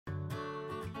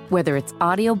Whether it's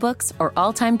audiobooks or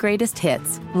all-time greatest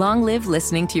hits, long live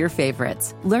listening to your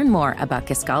favorites. Learn more about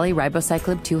Kisqali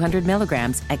Ribociclib 200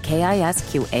 milligrams at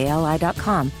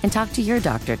KISQALI.com and talk to your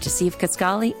doctor to see if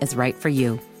Kisqali is right for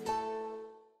you.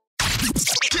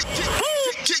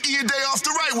 Kicking your day off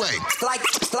the right way.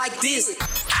 Like this.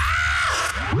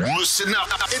 Listen up.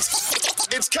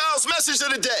 It's Kyle's message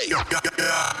of the day.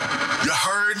 You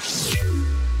heard?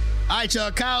 All right,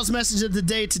 y'all. Kyle's message of the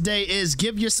day today is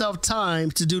give yourself time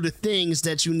to do the things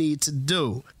that you need to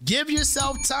do. Give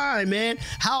yourself time, man.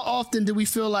 How often do we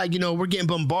feel like, we're getting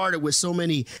bombarded with so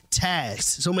many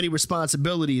tasks, so many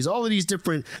responsibilities, all of these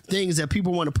different things that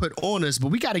people want to put on us, but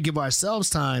we got to give ourselves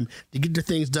time to get the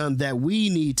things done that we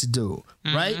need to do,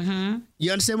 right? Mm-hmm.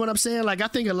 You understand what I'm saying? Like, I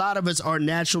think a lot of us are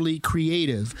naturally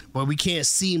creative, but we can't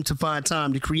seem to find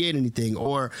time to create anything,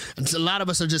 or a lot of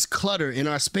us are just cluttered in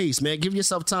our space, man. Give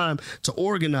yourself time to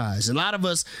organize. And a lot of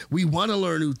us, we want to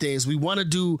learn new things. We want to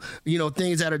do,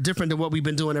 things that are different than what we've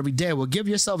been doing every day. Well, give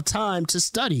yourself time to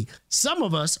study. Some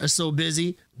of us are so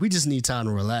busy, we just need time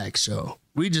to relax, yo.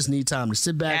 We just need time to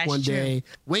sit back one day,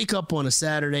 wake up on a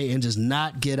Saturday, and just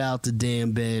not get out the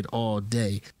damn bed all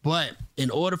day. But in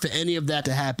order for any of that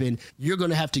to happen, you're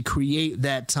going to have to create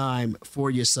that time for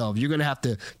yourself. You're going to have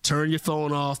to turn your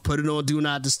phone off, put it on Do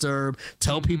Not Disturb,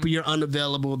 tell people you're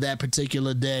unavailable that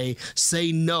particular day,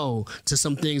 say no to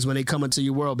some things when they come into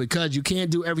your world, because you can't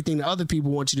do everything that other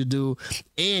people want you to do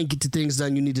and get the things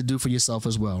done you need to do for yourself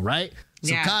as well, right?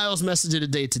 So Kyle's message of the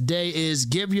day today is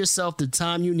give yourself the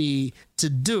time you need to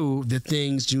do the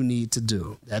things you need to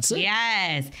do. That's it.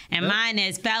 Yes. And mine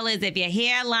is, fellas, if your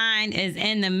hairline is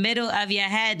in the middle of your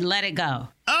head, let it go.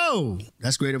 Oh,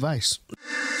 that's great advice.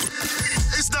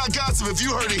 It's not gossip if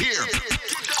you heard it here.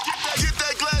 Get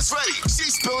that glass ready.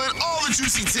 She's spilling all the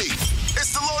juicy tea.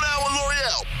 It's the Lowdown with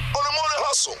L'Oreal on the Morning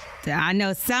Hustle. I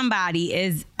know somebody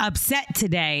is upset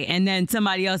today, and then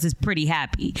somebody else is pretty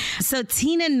happy. So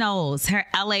Tina Knowles, her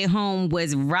LA home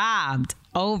was robbed.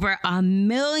 Over $1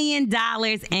 million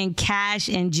in cash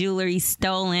and jewelry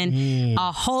stolen,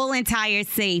 a whole entire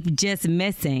safe just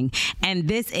missing. And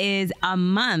this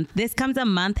comes a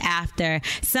month after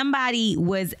somebody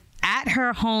was at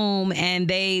her home and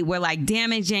they were like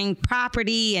damaging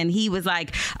property, and he was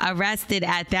like arrested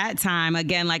at that time.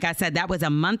 Again, like I said, that was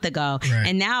a month ago. Right.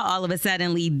 And now all of a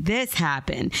sudden this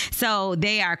happened. So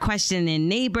they are questioning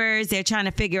neighbors. They're trying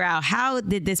to figure out, how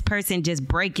did this person just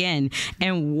break in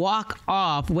and walk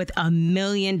off with $1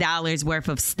 million worth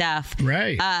of stuff?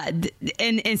 Right.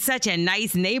 In such a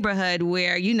nice neighborhood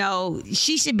where,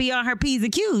 she should be on her P's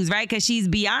and Q's, right? Because she's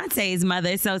Beyonce's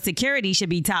mother. So security should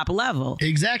be top level.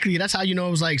 Exactly. That's how it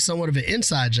was like somewhat of an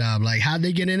inside job. Like, how'd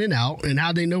they get in and out, and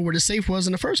how'd they know where the safe was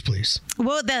in the first place?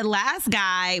 Well, the last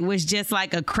guy was just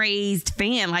like a crazed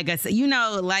fan, like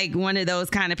like one of those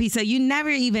kind of people. So you never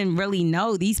even really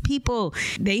know. These people,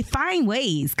 they find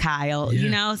ways, Kyle,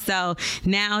 So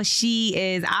now she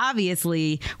is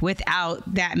obviously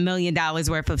without that $1 million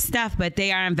worth of stuff, but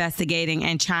they are investigating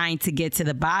and trying to get to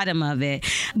the bottom of it.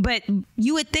 But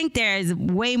you would think there's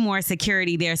way more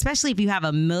security there, especially if you have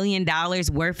 $1 million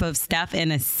worth of stuff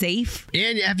in a safe.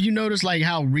 And have you noticed like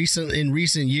how in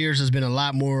recent years there's been a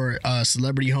lot more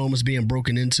celebrity homes being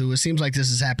broken into? It seems like this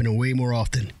is happening way more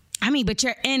often. I mean, but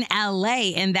you're in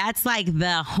LA, and that's like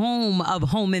the home of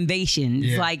home invasions.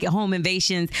 Yeah. Like, home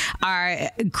invasions are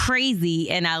crazy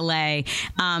in LA.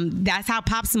 That's how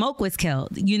Pop Smoke was killed.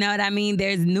 You know what I mean?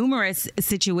 There's numerous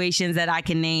situations that I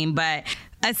can name, but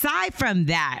aside from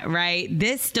that, right,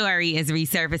 this story is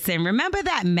resurfacing. Remember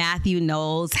that Matthew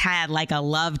Knowles had like a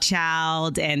love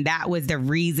child, and that was the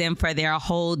reason for their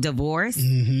whole divorce?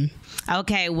 Mm-hmm.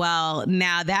 Okay, well,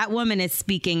 now that woman is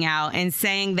speaking out and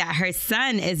saying that her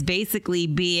son is basically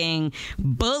being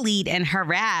bullied and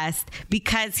harassed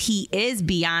because he is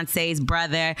Beyonce's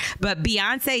brother, but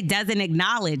Beyonce doesn't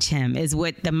acknowledge him, is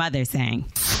what the mother's saying.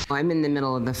 I'm in the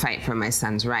middle of the fight for my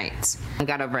son's rights. I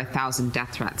got over 1,000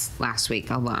 death threats last week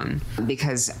alone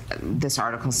because this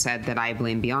article said that I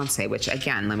blame Beyonce, which,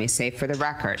 again, let me say for the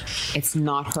record, it's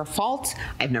not her fault.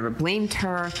 I've never blamed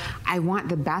her. I want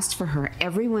the best for her.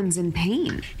 Everyone's in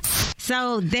pain.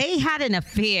 So they had an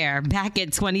affair back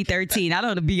in 2013. I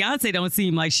don't know. Beyonce don't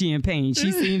seem like she in pain.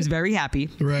 She seems very happy.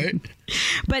 Right.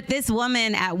 But this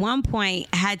woman at one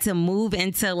point had to move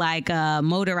into like a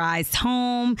motorized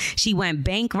home. She went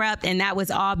bankrupt, and that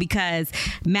was all because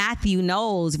Matthew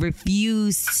Knowles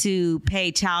refused to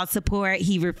pay child support.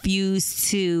 He refused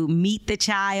to meet the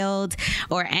child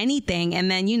or anything. And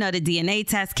then, the DNA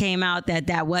test came out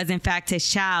that was in fact his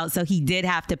child. So he did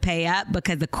have to pay up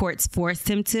because the courts forced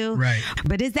him to. Right. Right.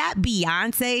 But is that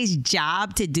Beyonce's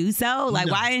job to do so? Like,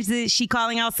 No. why isn't she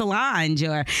calling out Solange?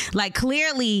 Or, like,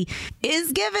 clearly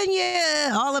is giving you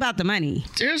all about the money.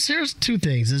 Here's two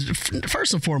things.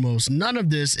 First and foremost, none of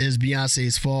this is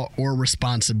Beyonce's fault or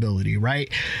responsibility, right?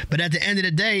 But at the end of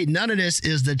the day, none of this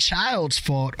is the child's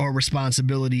fault or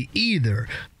responsibility either.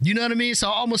 You know what I mean? So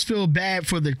I almost feel bad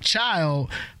for the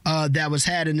child that was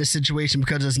had in this situation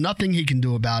because there's nothing he can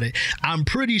do about it. I'm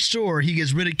pretty sure he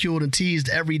gets ridiculed and teased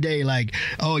every day like,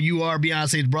 oh, you are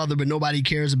Beyonce's brother, but nobody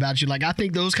cares about you. Like, I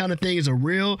think those kind of things are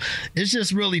real. It's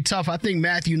just really tough. I think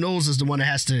Matthew Knowles is the one that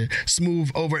has to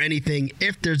smooth over anything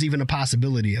if there's even a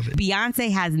possibility of it.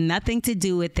 Beyonce has nothing to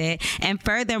do with it. And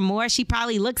furthermore, she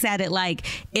probably looks at it like,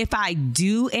 if I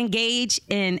do engage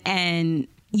and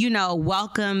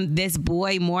welcome this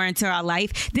boy more into our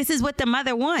life, this is what the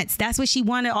mother wants. That's what she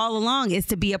wanted all along, is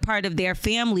to be a part of their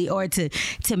family or to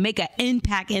make an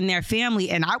impact in their family.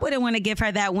 And I wouldn't want to give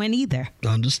her that win either.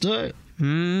 Understood. So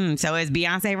is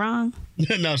Beyonce wrong?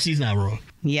 No, she's not wrong.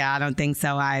 Yeah, I don't think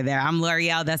so either. I'm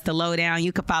L'Oreal. That's the lowdown.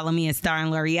 You can follow me at Star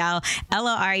and L'Oreal,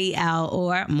 L'Orel,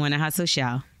 or Morning Hustle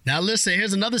Show. Now, listen,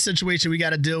 here's another situation we got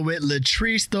to deal with.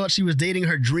 Latrice thought she was dating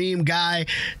her dream guy.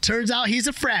 Turns out he's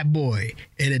a frat boy,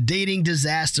 and a dating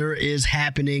disaster is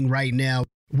happening right now.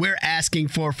 We're asking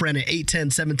for a friend at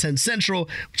 810-710 Central.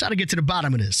 We're trying to get to the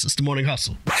bottom of this. It's the Morning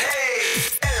Hustle. Hey,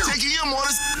 taking your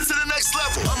mornings to the next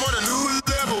level. I'm on a new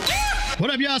level. What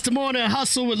up, y'all? It's the Morning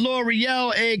Hustle with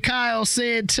L'Oreal and Kyle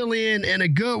Santillian, and a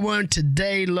good one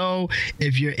today, Lo.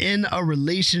 If you're in a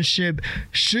relationship,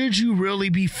 should you really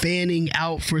be fanning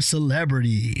out for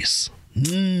celebrities?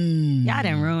 Y'all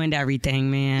done ruined everything,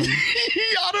 man.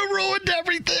 Y'all done ruined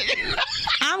everything.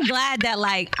 I'm glad that,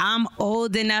 like, I'm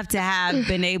old enough to have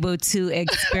been able to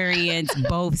experience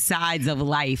both sides of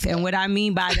life. And what I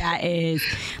mean by that is,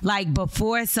 like,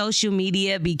 before social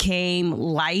media became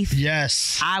life,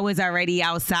 yes, I was already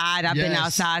outside. I've been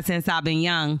outside since I've been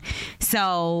young.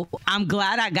 So I'm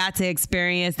glad I got to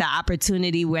experience the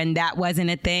opportunity when that wasn't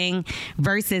a thing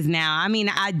versus now. I mean,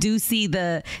 I do see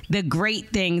the great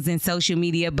things in social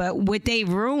media, but what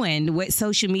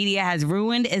social media has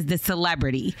ruined is the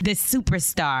celebrity, the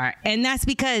superstar. And that's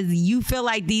because you feel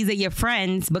like these are your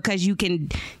friends because you can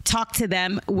talk to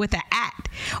them with an act,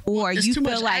 or it's you too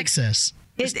feel much like access.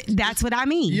 That's what I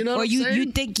mean. You know what I'm saying?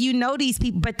 You think you know these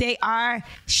people, but they are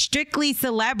strictly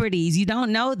celebrities. You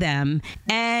don't know them.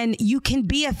 And you can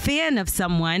be a fan of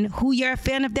someone who you're a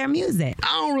fan of their music. I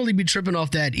don't really be tripping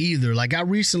off that either. Like, I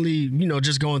recently,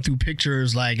 just going through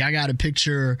pictures, like, I got a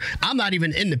picture. I'm not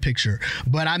even in the picture,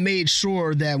 but I made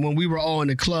sure that when we were all in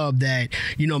the club that,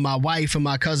 my wife and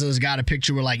my cousins got a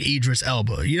picture with, like, Idris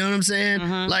Elba. You know what I'm saying?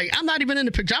 Mm-hmm. Like, I'm not even in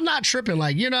the picture. I'm not tripping.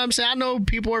 Like, you know what I'm saying? I know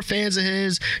people are fans of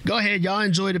his. Go ahead, y'all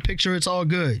enjoy the picture. It's all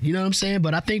good. You know what I'm saying?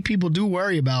 But I think people do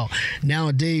worry about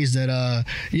nowadays that,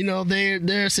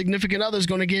 their significant other's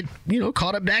going to get,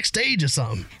 caught up backstage or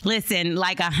something. Listen,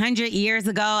 like 100 years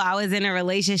ago, I was in a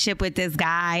relationship with this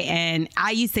guy, and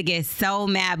I used to get so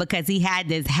mad because he had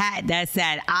this hat that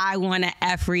said, I want to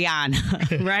F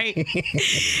Rihanna, right?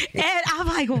 And I'm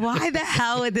like, why the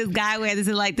hell would this guy wear this?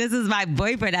 Like, this is my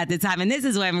boyfriend at the time, and this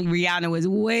is when Rihanna was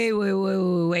way, way, way,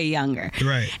 way, way younger.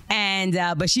 Right. And,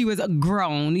 but she was grown,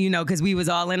 because we was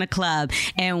all in a club.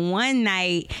 And one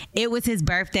night, it was his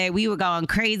birthday. We were going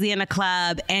crazy in a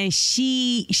club, and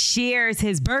she shares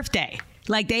his birthday.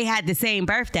 Like, they had the same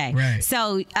birthday. Right.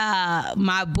 So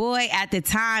my boy at the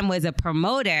time was a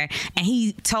promoter, and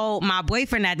he told my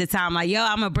boyfriend at the time, like, yo,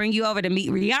 I'm going to bring you over to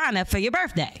meet Rihanna for your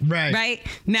birthday. Right. Right?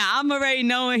 Now, I'm already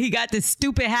knowing he got this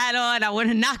stupid hat on. I want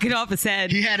to knock it off his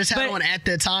head. He had his hat on at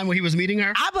that time when he was meeting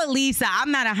her? I believe so.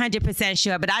 I'm not 100%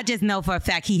 sure, but I just know for a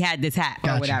fact he had this hat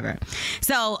or whatever.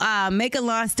 So make a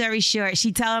long story short,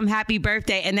 she told him happy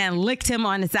birthday and then licked him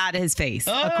on the side of his face,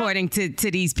 according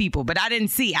to these people. But I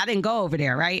didn't go over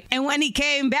there, right? And when he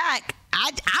came back,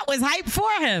 I was hyped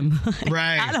for him.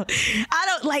 Right.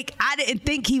 I didn't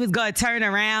think he was going to turn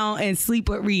around and sleep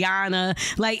with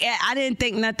Rihanna. Like, I didn't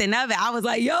think nothing of it. I was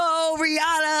like, yo,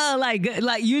 Rihanna.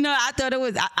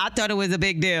 I thought it was a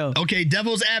big deal. Okay,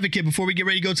 devil's advocate before we get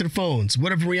ready to go to the phones.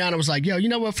 What if Rihanna was like, yo, you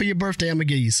know what? For your birthday, I'm going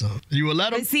to give you some. You will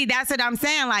let him? But see, that's what I'm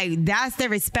saying. Like, that's the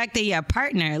respect of your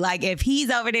partner. Like, if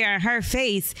he's over there in her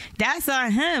face, that's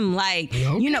on him. Like,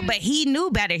 okay. But he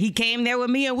knew better. He came there with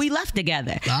me and we left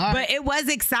together. Right. But it was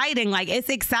exciting. Like, it's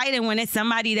exciting when it's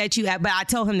somebody that you have. But I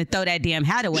told him to throw that damn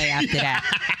hat away after that.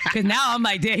 Because now I'm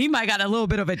like, damn, he might got a little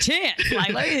bit of a chance. Like,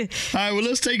 all right, well,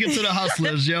 let's take it to the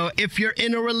hustlers, yo. If you're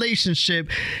in a relationship,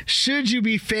 should you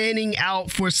be fanning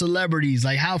out for celebrities?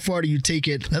 Like, how far do you take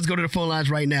it? Let's go to the phone lines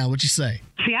right now. What you say?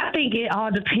 See, I think it all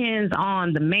depends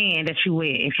on the man that you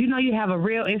with. If you know you have a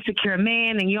real insecure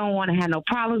man and you don't want to have no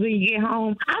problems when you get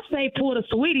home, I say pull the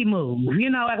sweetie move,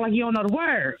 act like you don't know the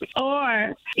word.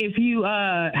 Or if you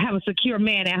have a secure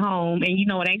man at home and you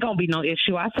know it ain't going to be no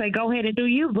issue, I say go ahead and do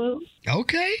you, boo.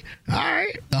 Okay. All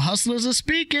right. The hustlers are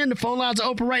speaking. The phone lines are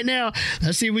open right now.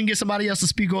 Let's see if we can get somebody else to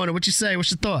speak on it. What you say?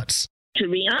 What's your thoughts? To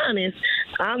be honest,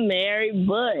 I'm married,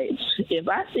 but if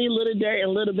I see Little Dirt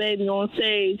and Little Baby on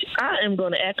stage, I am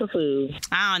going to act a fool.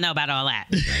 I don't know about all that.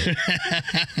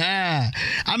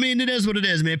 I mean, it is what it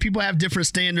is, man. People have different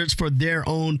standards for their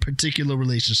own particular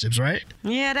relationships, right?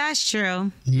 Yeah, that's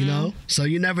true. You know? So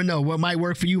you never know. What might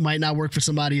work for you might not work for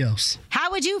somebody else.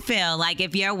 How would you feel, like,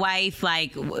 if your wife,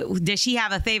 like, does she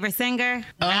have a favorite singer,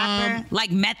 rapper?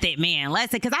 Like Method Man,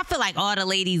 let's say, because I feel like all the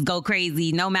ladies go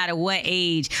crazy, no matter what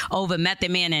age, over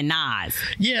Method Man and Nas.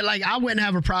 Yeah, like, I wouldn't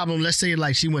have a problem. Let's say,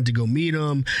 like, she went to go meet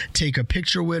him, take a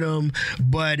picture with him.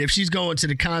 But if she's going to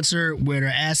the concert with her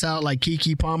ass out like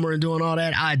Keke Palmer and doing all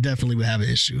that, I definitely would have an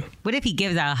issue. What if he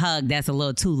gives her a hug that's a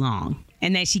little too long?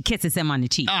 And then she kisses him on the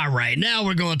cheek. All right, now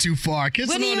we're going too far.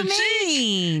 Kissing on the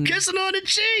cheek. Kissing on the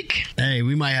cheek. Hey,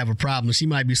 we might have a problem. She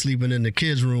might be sleeping in the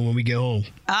kids' room when we get home.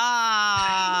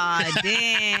 Oh,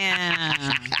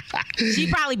 damn.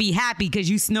 She'd probably be happy because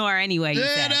you snore anyway.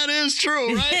 Yeah, that is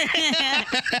true, right?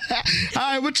 All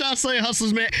right, what y'all say,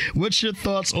 hustlers, man? What's your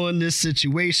thoughts on this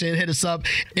situation? Hit us up.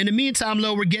 In the meantime,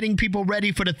 Lo, we're getting people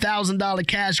ready for the $1,000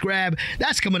 cash grab.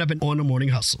 That's coming up on the Morning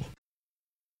Hustle.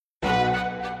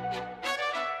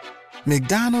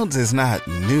 McDonald's is not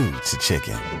new to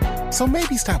chicken. So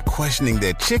maybe stop questioning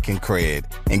their chicken cred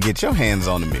and get your hands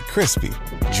on the McCrispy.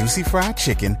 Juicy fried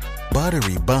chicken,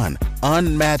 buttery bun,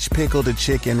 unmatched pickle to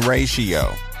chicken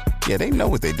ratio. Yeah, they know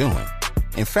what they're doing.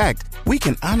 In fact, we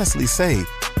can honestly say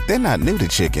they're not new to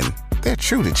chicken. They're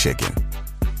true to chicken.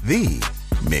 The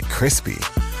McCrispy.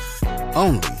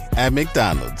 Only at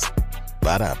McDonald's.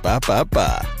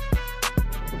 Ba-da-ba-ba-ba.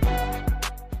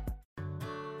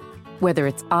 Whether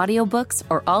it's audiobooks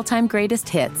or all-time greatest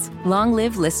hits, long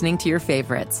live listening to your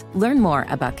favorites. Learn more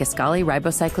about Kisqali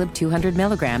Ribociclib 200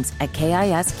 milligrams at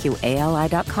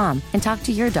KISQALI.com and talk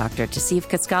to your doctor to see if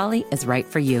Kisqali is right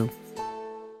for you.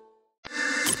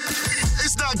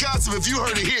 It's not gossip if you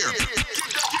heard it here.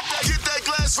 Get that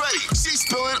glass ready. She's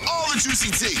spilling all the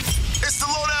juicy tea. It's the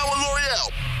Lowdown with L'Oreal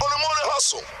on the Morning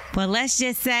Hustle. Well, let's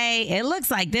just say it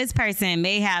looks like this person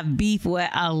may have beef with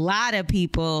a lot of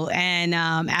people. And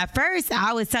at first,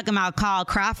 I was talking about Carl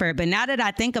Crawford, but now that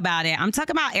I think about it, I'm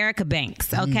talking about Erica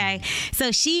Banks, okay?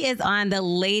 So she is on the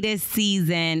latest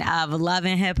season of Love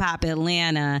and Hip Hop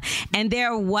Atlanta, and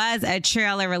there was a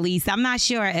trailer released. I'm not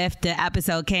sure if the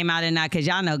episode came out or not, because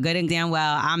y'all know good and damn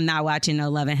well I'm not watching no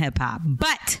Love and Hip Hop.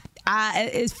 But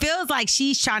it feels like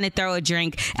she's trying to throw a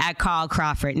drink at Carl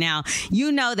Crawford. Now,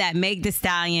 you know that Meg Thee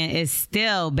Stallion is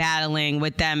still battling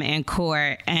with them in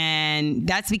court, and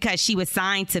that's because she was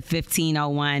signed to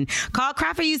 1501. Carl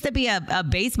Crawford used to be a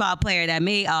baseball player that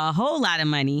made a whole lot of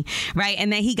money, right?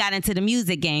 And then he got into the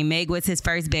music game. Meg was his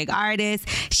first big artist.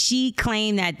 She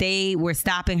claimed that they were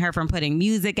stopping her from putting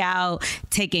music out,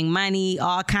 taking money,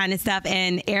 all kind of stuff.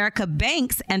 And Erica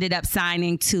Banks ended up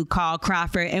signing to Carl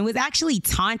Crawford and was actually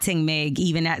taunting Meg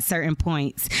even at certain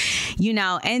points,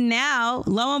 and now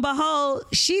lo and behold,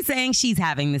 she's saying she's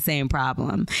having the same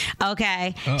problem.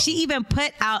 Okay. She even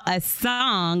put out a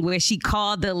song where she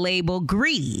called the label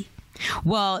Gree.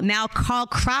 Well, now Carl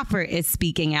Crawford is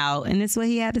speaking out, and this is what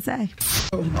he had to say.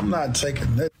 I'm not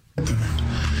taking that.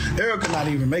 Erica not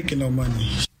even making no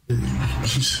money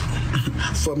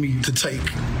for me to take.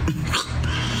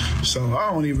 So I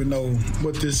don't even know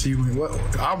what this even.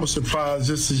 I was surprised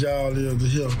just as y'all live to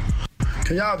hear.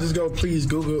 Can y'all just go please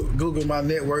Google my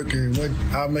network and what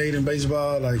I made in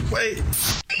baseball? Like, wait.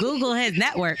 Google his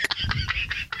network.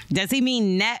 Does he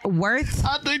mean net worth?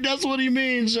 I think that's what he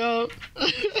means, yo.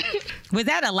 Was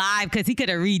that a lie? Because he could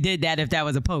have redid that if that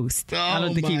was a post. I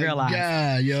don't think he realized.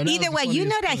 God, yo, either way, you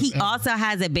know that he also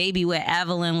has a baby with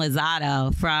Evelyn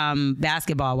Lozado from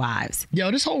Basketball Wives. Yo,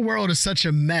 this whole world is such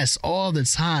a mess all the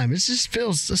time. It just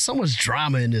feels there's so much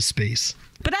drama in this space.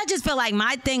 But I just feel like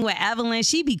my thing with Evelyn,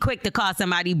 she'd be quick to call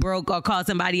somebody broke or call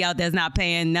somebody out that's not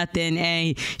paying nothing,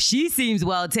 and she seems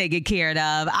well taken care of.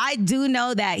 I do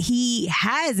know that he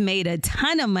has made a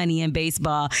ton of money in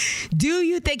baseball. Do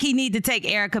you think he need to take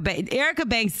Erica Banks? Erica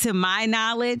Banks, to my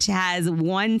knowledge, has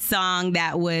one song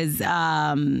that was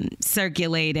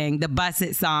circulating, the Bust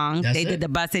It song. They did the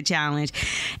Bust It challenge.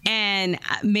 And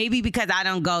maybe because I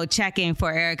don't go checking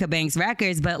for Erica Banks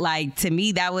records, but like to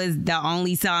me, that was the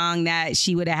only song that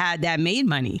she would have had that made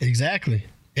money. Exactly.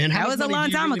 And that was a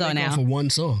long time ago now. For one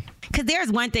song. Because there's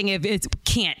one thing, if it's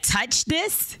Can't Touch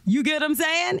This. You get what I'm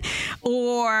saying?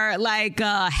 Or like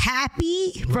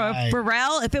Happy for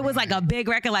Pharrell. If it was like a big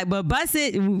record, like, but Bust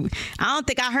It, I don't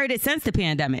think I heard it since the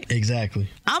pandemic. Exactly.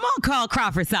 I'm on Carl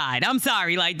Crawford's side. I'm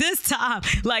sorry. Like this time,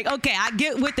 like, okay, I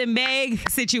get with the Meg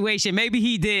situation. Maybe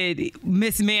he did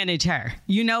mismanage her,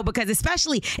 you know, because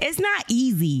especially it's not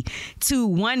easy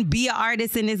to be an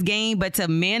artist in this game, but to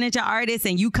manage an artist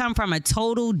and you come from a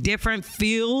total different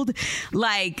field,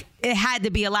 like it had to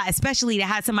be a lot, especially to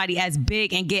have somebody as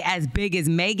big and get as big as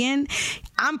Megan.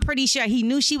 I'm pretty sure he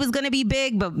knew she was going to be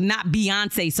big, but not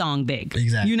Beyonce song big.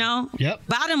 Exactly. You know? Yep.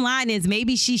 Bottom line is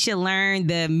maybe she should learn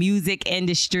the music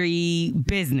industry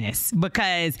business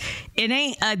because it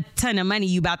ain't a ton of money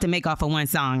you about to make off of one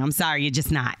song. I'm sorry, you're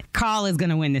just not. Carl is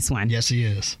going to win this one. Yes, he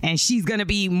is. And she's going to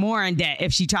be more in debt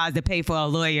if she tries to pay for a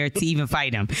lawyer to even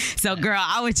fight him. So, girl,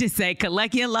 I would just say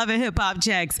collect your Love and Hip Hop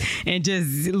checks and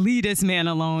just leave this man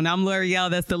alone. I'm L'Oreal.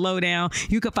 That's the lowdown.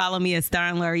 You can follow me at Star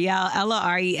and L'Oreal,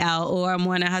 L'Orel, or I'm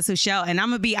on a Hustle Show. And I'm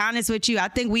going to be honest with you. I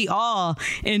think we all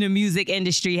in the music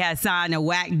industry have signed a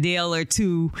whack deal or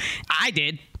two. I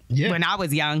did. Yeah. When I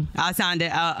was young, I signed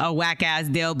a whack ass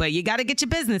deal, but you got to get your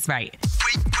business right.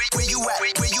 Where you at? Where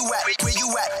you at? Where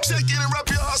you at? Check in and rep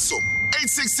your hustle.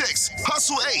 866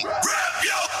 Hustle 8. Rep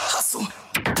your hustle.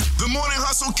 The Morning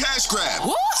Hustle Cash Grab.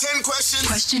 What? 10 questions.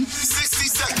 60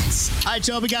 seconds. All right,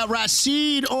 y'all. We got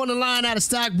Rashid on the line out of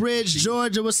Stockbridge,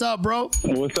 Georgia. What's up, bro?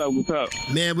 What's up?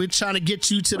 Man, we're trying to get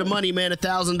you to the money, man.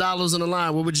 $1,000 on the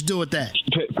line. What would you do with that?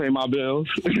 Pay my bills.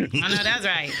 I know that's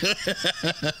right.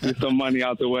 Get some money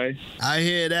out the way. I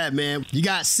hear that, man. You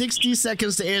got 60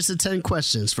 seconds to answer 10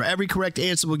 questions. For every correct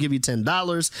answer, we'll give you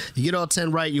 $10. You get all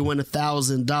 10 right, you win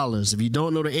 $1,000. If you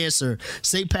don't know the answer,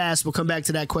 say pass. We'll come back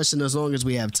to that question as long as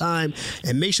we have time.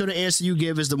 And make sure the answer you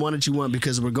give is the one that you want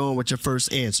because we're going with your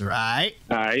first answer, all right?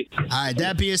 All right.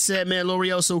 That being said, man,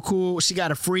 L'Oreal so cool. She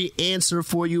got a free answer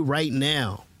for you right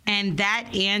now. And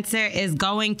that answer is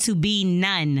going to be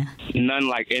none. None,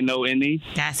 like N-O-N-E?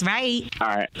 That's right.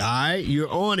 All right, you're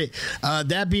on it.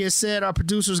 That being said, our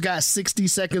producers got 60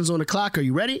 seconds on the clock. Are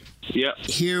you ready? Yep.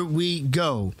 Here we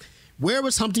go. Where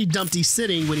was Humpty Dumpty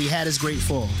sitting when he had his great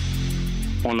fall?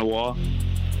 On the wall.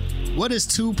 What is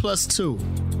 2 plus 2?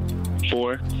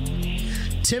 4.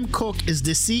 Tim Cook is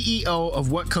the CEO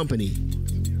of what company?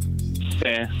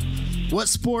 Yeah. What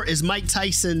sport is Mike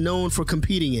Tyson known for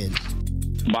competing in?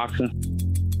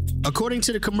 Boxing. According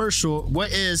to the commercial,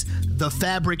 what is the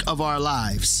fabric of our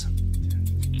lives?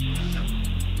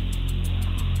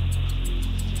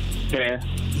 Yeah.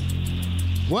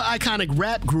 What iconic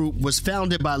rap group was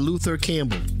founded by Luther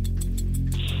Campbell?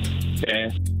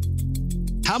 Yeah.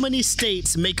 How many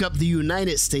states make up the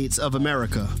United States of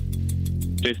America?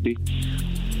 50.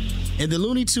 In the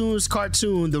Looney Tunes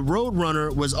cartoon, the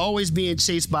Roadrunner was always being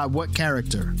chased by what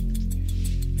character?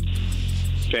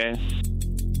 Yeah.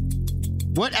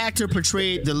 What actor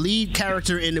portrayed the lead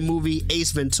character in the movie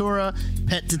Ace Ventura,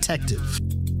 Pet Detective?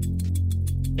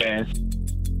 Yeah.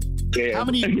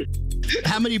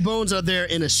 How many bones are there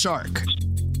in a shark?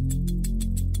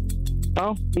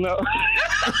 Oh, no.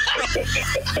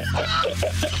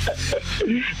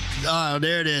 Oh,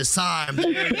 there it is. Time. Yeah,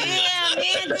 man.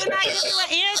 Didn't I give you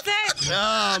an answer?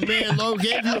 Oh, man. Lo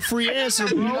gave you a free answer,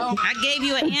 bro. I gave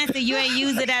you an answer. You ain't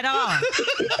use it at all.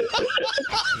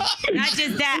 Not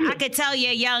just that. I could tell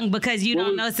you're young because you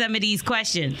don't know some of these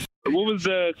questions. What was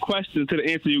the question to the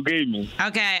answer you gave me?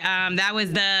 Okay, that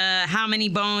was the how many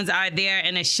bones are there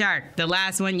in a shark? The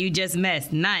last one you just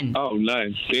missed. None. Oh,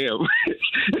 none. Damn.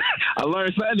 I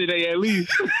learned something today at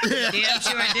least. Damn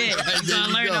sure I did. You're going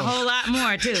to learn a whole lot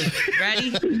more, too.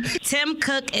 Ready? Tim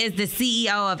Cook is the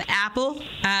CEO of Apple.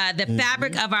 The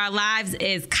fabric of our lives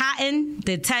is cotton.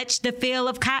 The touch, the feel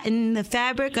of cotton. The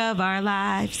fabric of our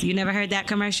lives. You never heard that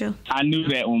commercial? I knew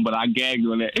that one, but I gagged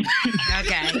on it.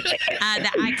 Okay. The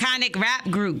iconic rap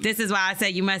group. This is why I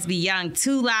said you must be young.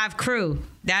 2 Live Crew.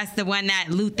 That's the one that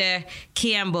Luther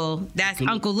Campbell. That's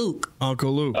Uncle Luke.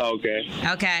 Uncle Luke. Oh, okay.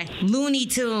 Okay. Looney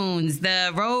Tunes.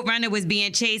 The Roadrunner was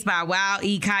being chased by Wild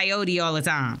E. Coyote all the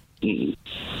time. You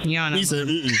don't know. He said,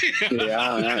 This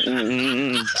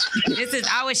is,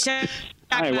 I was sure.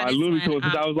 I ain't watched Looney Tunes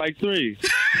since I was like 3.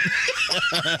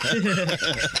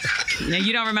 Now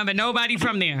you don't remember nobody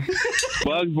from there.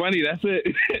 Bugs Bunny, that's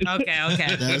it.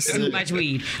 Okay. That's Too it. much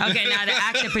weed. Okay, now the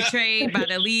actor portrayed by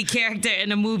the lead character in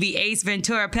the movie Ace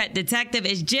Ventura, Pet Detective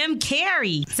is Jim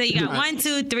Carrey. So you got 1,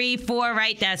 2, 3, 4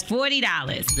 right. That's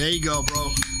 $40. There you go,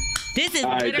 bro. This is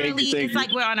right, literally, thank it's you.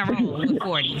 like we're on a roll with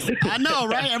 40s. I know,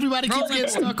 right? Everybody keeps getting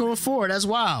stuck on 4. That's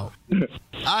wild. All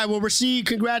right, well, Rasheed,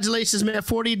 congratulations, man.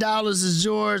 $40 is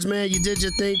yours, man. You did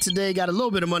your thing today. Got a little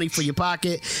bit of money for your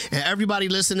pocket. And everybody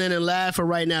listening and laughing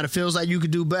right now that feels like you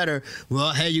could do better,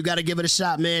 well, hey, you got to give it a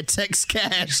shot, man. Text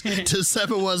cash to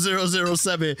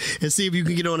 71007 and see if you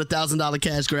can get on a $1,000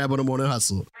 cash grab on the Morning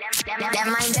Hustle. That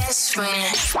my best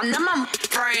friend. One of my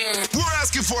friend. We're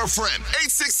asking for a friend.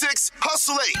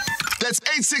 866-HUSTLE-8. That's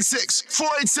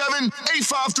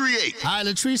 866-487-8538. All right,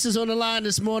 Latrice is on the line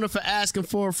this morning for asking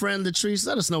for a friend. Latrice,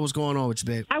 let us know what's going on with you,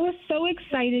 babe. I was so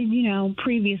excited,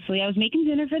 previously. I was making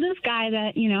dinner for this guy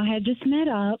that, had just met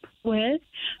up with.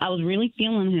 I was really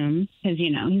feeling him because,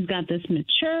 he's got this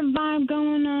mature vibe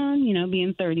going on,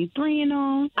 being 33 and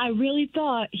all. I really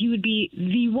thought he would be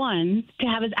the one to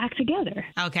have his act together.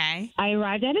 Okay. I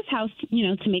arrived at his house,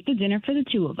 to make the dinner for the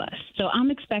two of us. So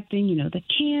I'm expecting, the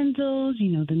candles,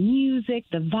 the music,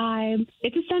 the vibe.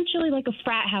 It's essentially like a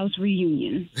frat house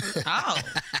reunion. Oh.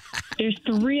 There's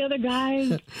 3 other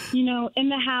guys, in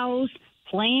the house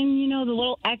playing, the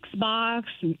little Xbox,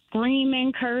 and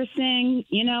screaming, cursing,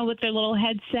 with their little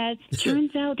headsets.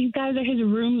 Turns out these guys are his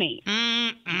roommate.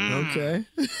 Okay.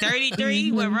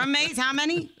 33 with roommates? How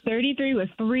many? 33 with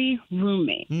 3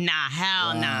 roommates. Nah,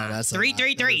 hell nah. That's a 3, lot.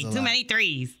 3, 3. That is a Too lot. many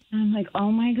threes. I'm like,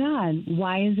 oh my God,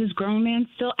 why is this grown man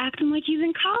still acting like he's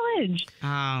in college?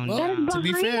 Oh, no. That is To be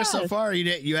behind fair, us. so far,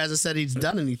 you hasn't said he's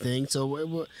done anything. So where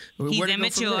He's to go from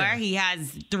immature. there? He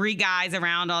has 3 guys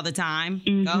around all the time.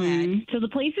 Go ahead. So the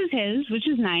place is his, which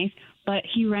is nice, but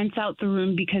he rents out the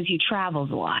room because he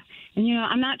travels a lot. And,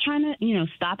 I'm not trying to,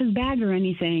 stop his bag or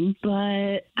anything, but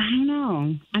I don't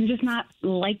know. I'm just not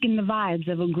liking the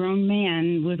vibes of a grown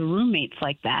man with roommates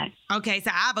like that. Okay, so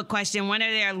I have a question. When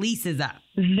are their leases up?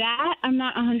 That I'm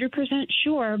not 100%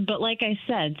 sure, but like I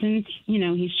said, since,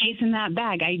 he's chasing that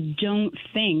bag, I don't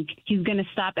think he's going to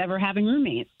stop ever having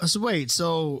roommates. So wait,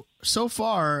 so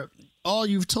far, all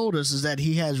you've told us is that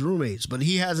he has roommates, but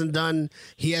he hasn't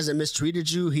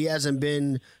mistreated you. He hasn't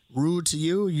been rude to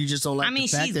you. You just don't like the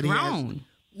fact she's that grown. he has.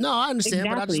 No, I understand, but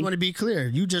I just Exactly. want to be clear.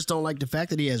 You just don't like the fact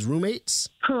that he has roommates?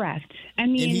 Correct. I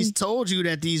And mean, he's told you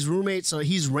that these roommates, so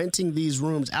he's renting these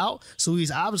rooms out, so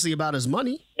he's obviously about his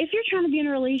money. if you're trying to be in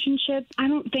a relationship, I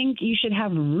don't think you should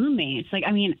have roommates. I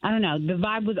don't know. The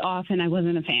vibe was off and I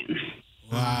wasn't a fan.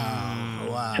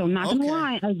 Wow. So I'm not going to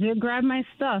lie. I did grab my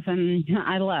stuff and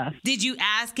I left. Did you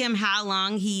ask him how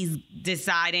long he's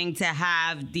deciding to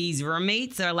have these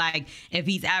roommates, or if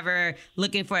he's ever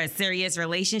looking for a serious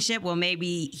relationship? Well,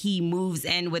 maybe he moves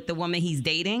in with the woman he's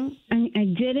dating. I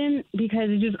didn't, because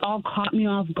it just all caught me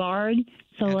off guard.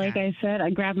 So like I said, I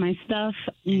grabbed my stuff,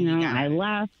 I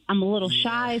left. I'm a little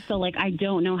shy, so I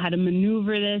don't know how to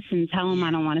maneuver this and tell him I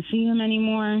don't want to see him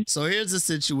anymore. So here's the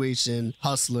situation,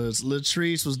 hustlers.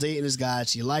 Latrice was dating this guy.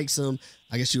 She likes him.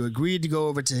 I guess you agreed to go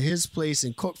over to his place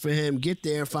and cook for him, get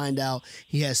there and find out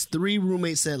he has 3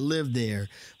 roommates that live there.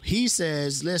 He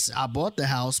says, listen, I bought the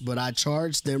house, but I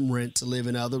charged them rent to live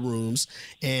in other rooms,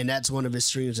 and that's one of his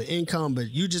streams of income,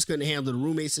 but you just couldn't handle the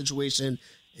roommate situation,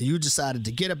 and you decided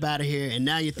to get up out of here, and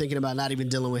now you're thinking about not even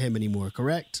dealing with him anymore,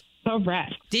 correct?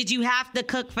 Correct. Did you have to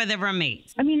cook for the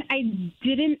roommates? I mean, I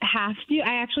didn't have to.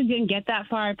 I actually didn't get that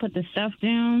far. I put the stuff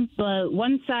down. But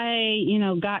once I,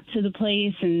 got to the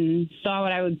place and saw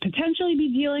what I would potentially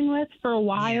be dealing with for a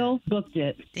while, booked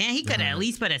it. Damn, he could have at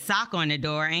least put a sock on the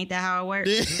door. Ain't that how it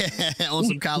works? Yeah, on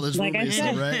some college Like I roommates,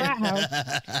 said, right? frat house.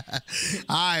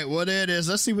 All right, well, there it is.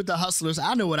 Let's see what the hustlers,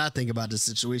 I know what I think about this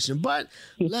situation, but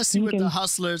let's see what the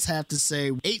hustlers have to say.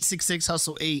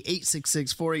 866-HUSTLE-8,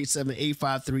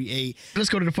 866-487-8538. Let's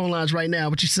go to the phone lines right now.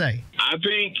 What you say? I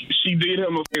think she did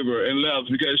him a favor and left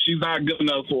because she's not good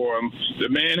enough for him. The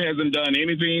man hasn't done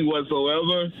anything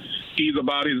whatsoever. He's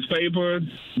about his paper,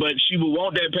 but she will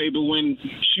want that paper when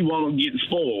she won't get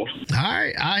spoiled. All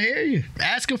right, I hear you.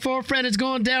 Asking for a friend is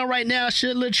going down right now.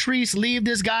 Should Latrice leave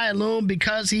this guy alone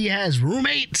because he has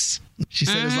roommates? She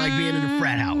said it's like being in a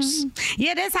frat house.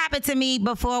 Yeah, this happened to me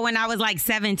before when I was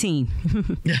 17.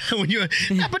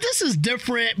 But this is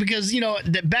different because,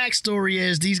 the backstory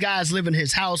is these guys live in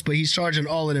his house, but he's charging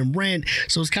all of them rent.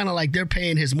 So it's kind of like they're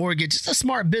paying his mortgage. It's a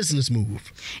smart business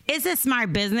move. It's a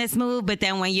smart business move, but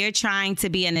then when you're trying to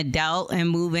be an adult and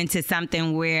move into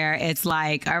something where it's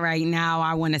like, all right, now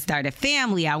I want to start a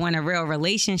family, I want a real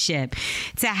relationship,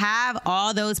 to have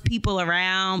all those people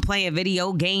around playing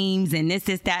video games and this,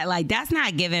 that, that's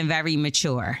not given very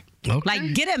mature.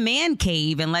 Okay. Get a man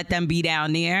cave and let them be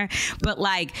down there. But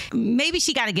maybe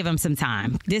she got to give him some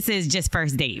time. This is just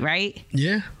first date, right?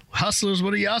 Yeah. Hustlers,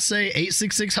 what do y'all say?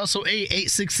 866-HUSTLE-8,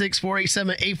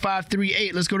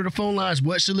 866-487-8538. Let's go to the phone lines.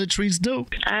 What should Latrice do?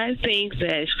 I think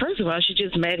that, first of all, she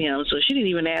just met him, so she didn't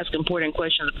even ask important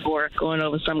questions before going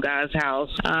over some guy's house.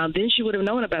 Then she would have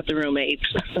known about the roommates.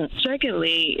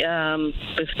 Secondly,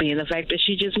 being the fact that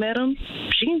she just met him,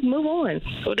 she can move on.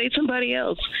 Go date somebody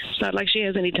else. It's not like she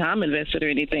has any time invested or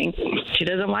anything. She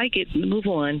doesn't like it. Move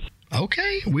on.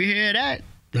 Okay, we hear that.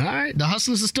 All right, the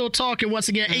Hustlers are still talking. Once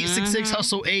again,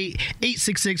 866-HUSTLE-8,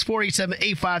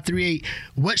 866-487-8538.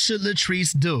 What should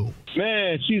Latrice do?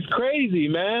 Man, she's crazy,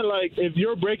 man. Like, if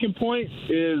your breaking point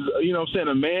is,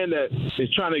 a man that is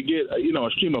trying to get, a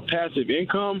stream of passive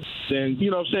income, then,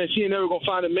 she ain't never going to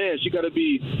find a man. She got to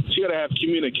have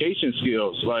communication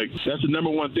skills. Like, that's the number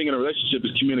one thing in a relationship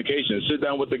is communication. Sit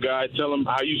down with the guy, tell him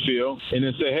how you feel, and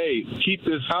then say, hey, keep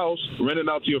this house, rent it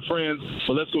out to your friends,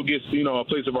 but let's go get, a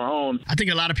place of our own. I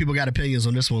think a lot of people got opinions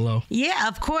on this one, Lo. Yeah,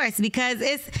 of course, because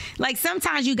it's like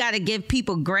sometimes you got to give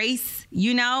people grace,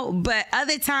 but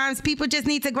other times people just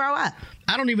need to grow up.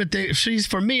 I don't even think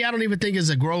I don't even think it's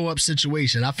a grow-up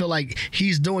situation. I feel like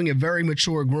he's doing a very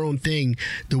mature, grown thing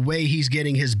the way he's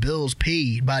getting his bills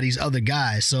paid by these other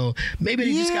guys. So maybe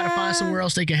they just got to find somewhere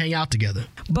else they can hang out together.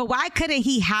 But why couldn't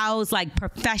he house like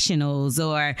professionals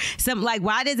or something? Like,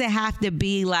 why does it have to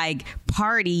be like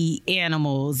party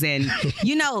animals? And,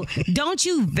 don't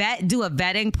you do a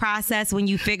vetting process when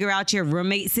you figure out your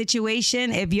roommate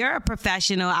situation? If you're a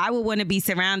professional, I would want to be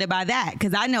surrounded by that,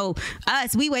 because I know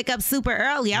we wake up super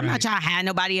early. I'm not trying to have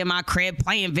nobody in my crib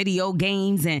playing video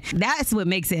games, and that's what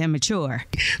makes it immature.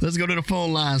 Let's go to the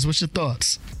phone lines. What's your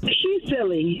thoughts? She's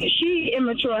silly. She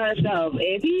immature herself.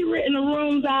 If he renting the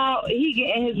rooms out, he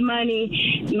getting his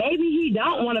money, maybe he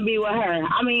don't want to be with her.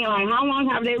 I mean, like, how long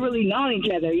have they really known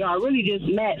each other? Y'all really just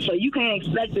met, so you can't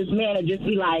expect this man to just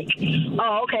be like,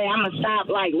 oh, okay, I'm going to stop,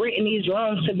 like, renting these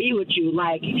rooms to be with you.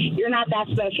 Like, you're not that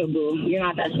special, boo. You're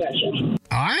not that special.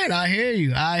 All right, I hear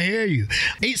you.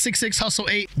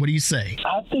 866-HUSTLE-8, what do you say?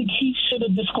 I think he should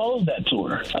have disclosed that to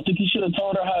her. I think he should have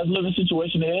told her how his living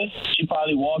situation is. She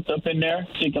probably walked up in there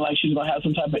thinking like she's going to have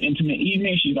some type of intimate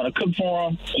evening. She's going to cook for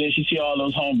him. And then she see all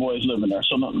those homeboys living there.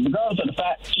 So regardless of the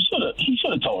fact, he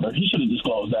should have told her. He should have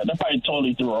disclosed that. That probably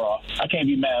totally threw her off. I can't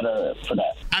be mad at her for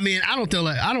that. I mean, I don't feel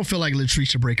like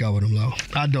Latrice should break up with him, though.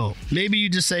 I don't. Maybe you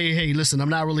just say, hey, listen, I'm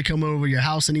not really coming over your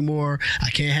house anymore. I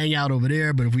can't hang out over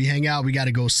there, but if we hang out, we got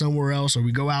to go somewhere else, or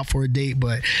we go out for a date,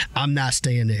 but I'm not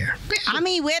staying there. I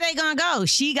mean, where they gonna go?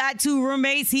 She got 2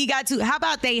 roommates, he got 2. How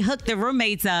about they hook the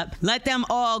roommates up, let them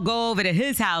all go over to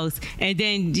his house, and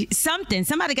then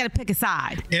somebody got to pick a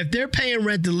side. If they're paying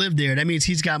rent to live there, that means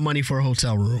he's got money for a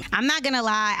hotel room. I'm not gonna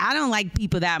lie, I don't like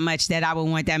people that much that I would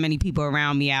want that many people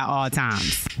around me at all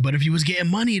times. But if you was getting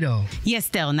money, though? Yeah,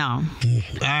 still, no. All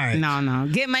right. No.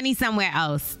 Get money somewhere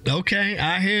else. Okay,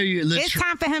 I hear you. It's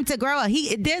time for him to grow up.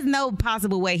 There's no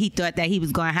possible way he thought that he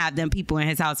was going to have them people in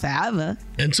his house forever.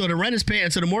 And so the rent is paid,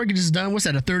 and so the mortgage is done. What's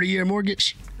that, a 30-year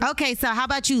mortgage? Okay, so how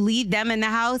about you leave them in the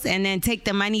house and then take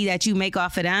the money that you make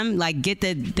off of them, like get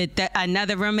the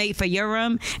another roommate for your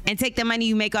room, and take the money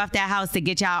you make off that house to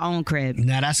get your own crib.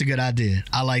 Now, that's a good idea.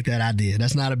 I like that idea.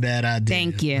 That's not a bad idea.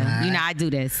 Thank you. Right. I do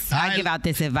this. I give out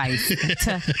this advice.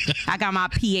 I got my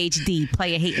PhD,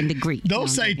 player hating degree. Don't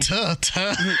say tuh.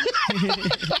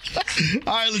 All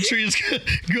right, Latrice,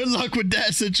 good luck with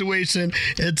that situation.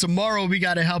 And tomorrow we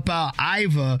got to help out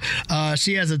Iva.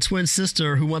 She has a twin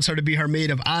sister who wants her to be her maid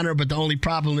of honor, but the only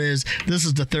problem is this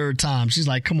is the 3rd time. She's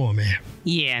like, come on, man.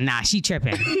 Yeah, nah, she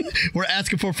tripping. We're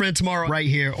asking for a friend tomorrow right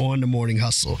here on The Morning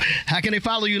Hustle. How can they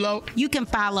follow you, Lo? You can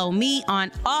follow me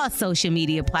on all social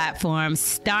media platforms,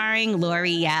 starring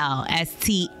L'Oreal,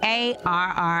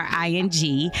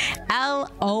 StarringLorel.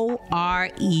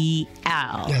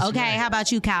 Okay, right. How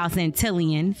about you, Kyle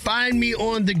Santillion? Find me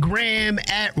on the gram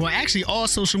all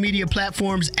social media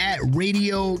platforms at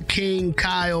Radio King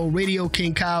Kyle. Radio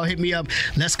King Kyle, hit me up.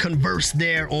 Let's converse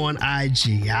there on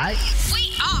IG, all right?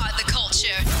 We are the culture.